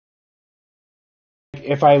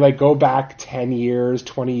If I like go back 10 years,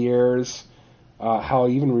 20 years, hell,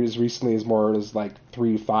 even as recently as more as like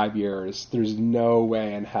 3 to 5 years, there's no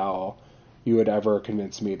way in hell you would ever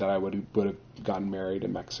convince me that I would have gotten married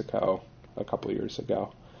in Mexico a couple of years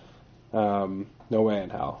ago. No way in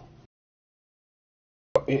hell.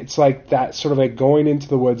 It's like that sort of like going into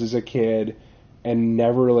the woods as a kid and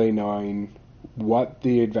never really knowing what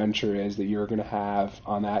the adventure is that you're going to have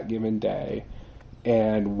on that given day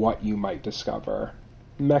and what you might discover.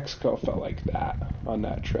 Mexico felt like that on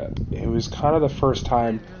that trip. It was kind of the first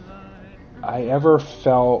time I ever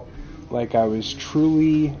felt like I was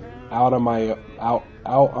truly out on my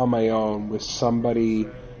own with somebody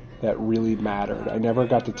that really mattered. I never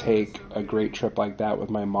got to take a great trip like that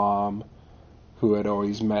with my mom, who had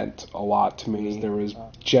always meant a lot to me. There was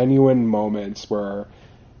genuine moments where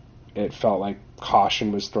it felt like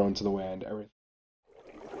caution was thrown to the wind.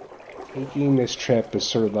 Taking this trip is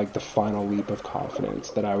sort of like the final leap of confidence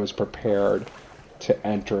that I was prepared to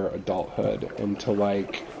enter adulthood and to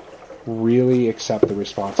like really accept the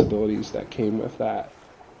responsibilities that came with that.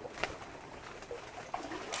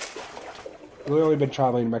 I've really only been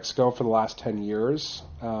traveling to Mexico for the last 10 years,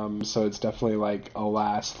 so it's definitely like a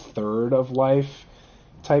last third of life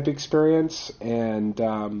type experience, and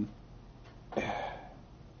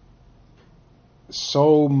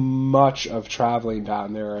so much of traveling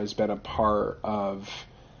down there has been a part of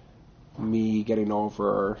me getting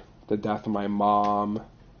over the death of my mom,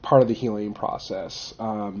 part of the healing process.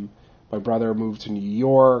 My brother moved to New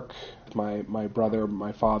York. My brother,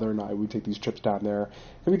 my father, and I would take these trips down there.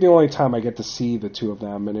 It would be the only time I get to see the two of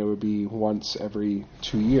them, and it would be once every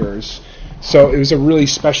 2 years. So it was a really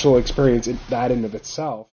special experience in that in of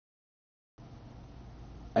itself.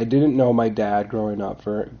 I didn't know my dad growing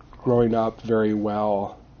up very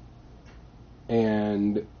well,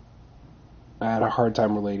 and I had a hard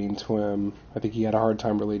time relating to him. I think he had a hard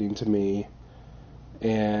time relating to me.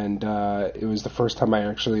 And it was the first time I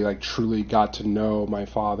actually like truly got to know my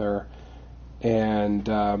father, and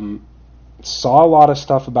saw a lot of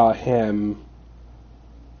stuff about him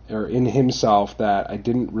or in himself that I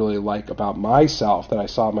didn't really like about myself, that I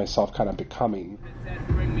saw myself kind of becoming.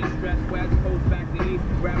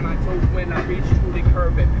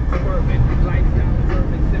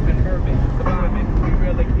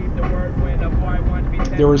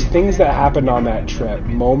 There was things that happened on that trip,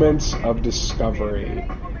 moments of discovery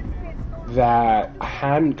that I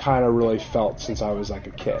hadn't kind of really felt since I was like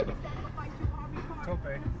a kid.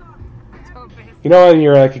 You know when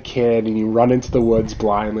you're like a kid and you run into the woods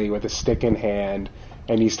blindly with a stick in hand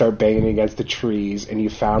and you start banging against the trees and you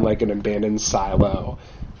found like an abandoned silo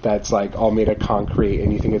that's like all made of concrete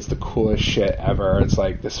and you think it's the coolest shit ever. It's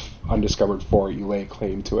like this undiscovered fort, you lay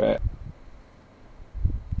claim to it.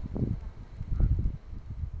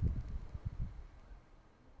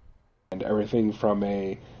 And everything from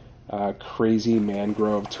a crazy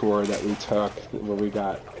mangrove tour that we took where we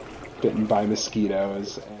got bitten by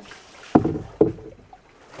mosquitoes.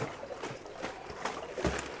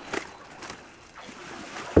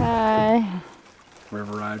 Hi.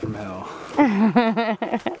 River ride from hell.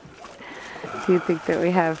 Do you think that we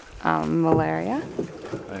have malaria?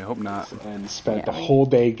 I hope not. And spent the whole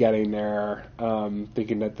day getting there,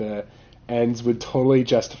 thinking that the ends would totally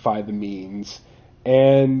justify the means.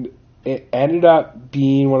 And it ended up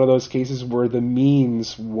being one of those cases where the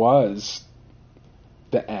means was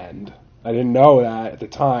the end. I didn't know that at the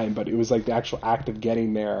time, but it was like the actual act of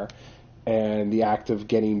getting there and the act of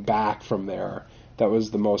getting back from there. That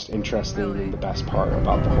was the most interesting and the best part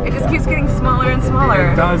about the whole thing. It just keeps getting smaller and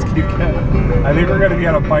smaller. It does keep getting... I think we're going to be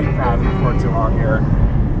on a bike path before too long here.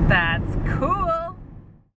 That's cool.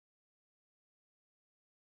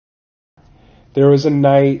 There was a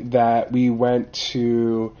night that we went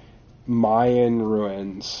to Mayan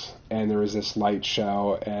ruins, and there was this light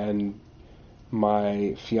show, and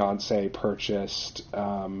my fiance purchased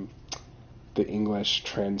the English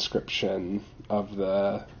transcription of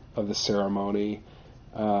the ceremony,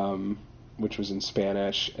 which was in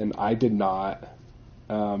Spanish, and I did not,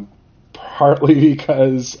 partly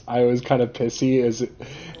because I was kind of pissy as it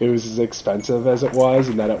was as expensive as it was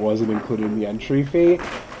and that it wasn't included in the entry fee.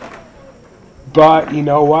 But you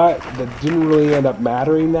know what? That didn't really end up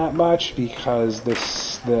mattering that much because the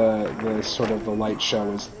sort of the light show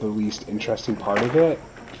was the least interesting part of it.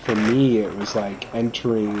 For me, it was like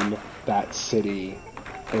entering that city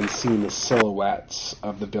and seeing the silhouettes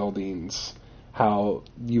of the buildings how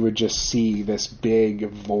you would just see this big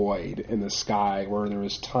void in the sky where there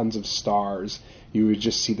was tons of stars. You would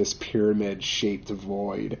just see this pyramid-shaped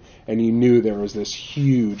void, and you knew there was this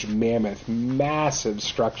huge, mammoth, massive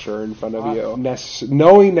structure in front of you.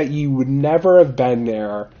 Knowing that you would never have been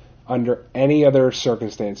there under any other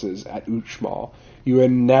circumstances at Uxmal. You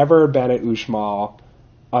had never been at Uxmal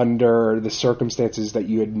under the circumstances that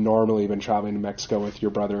you had normally been traveling to Mexico with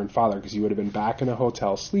your brother and father, because you would have been back in a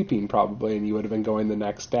hotel sleeping probably, and you would have been going the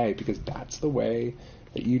next day, because that's the way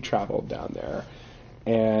that you traveled down there.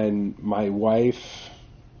 And my wife,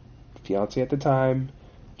 fiance at the time,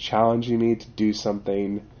 challenging me to do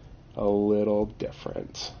something a little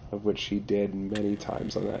different, of which she did many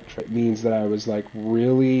times on that trip. It means that I was like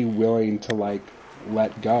really willing to like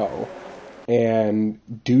let go and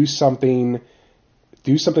do something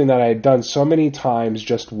that I had done so many times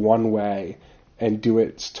just one way, and do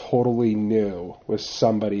it totally new with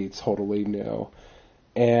somebody totally new,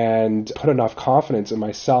 and put enough confidence in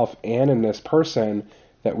myself and in this person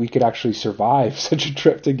that we could actually survive such a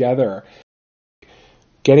trip together.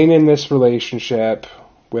 Getting in this relationship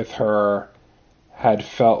with her had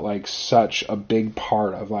felt like such a big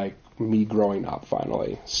part of like me growing up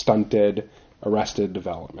finally. Stunted, arrested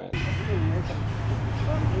development.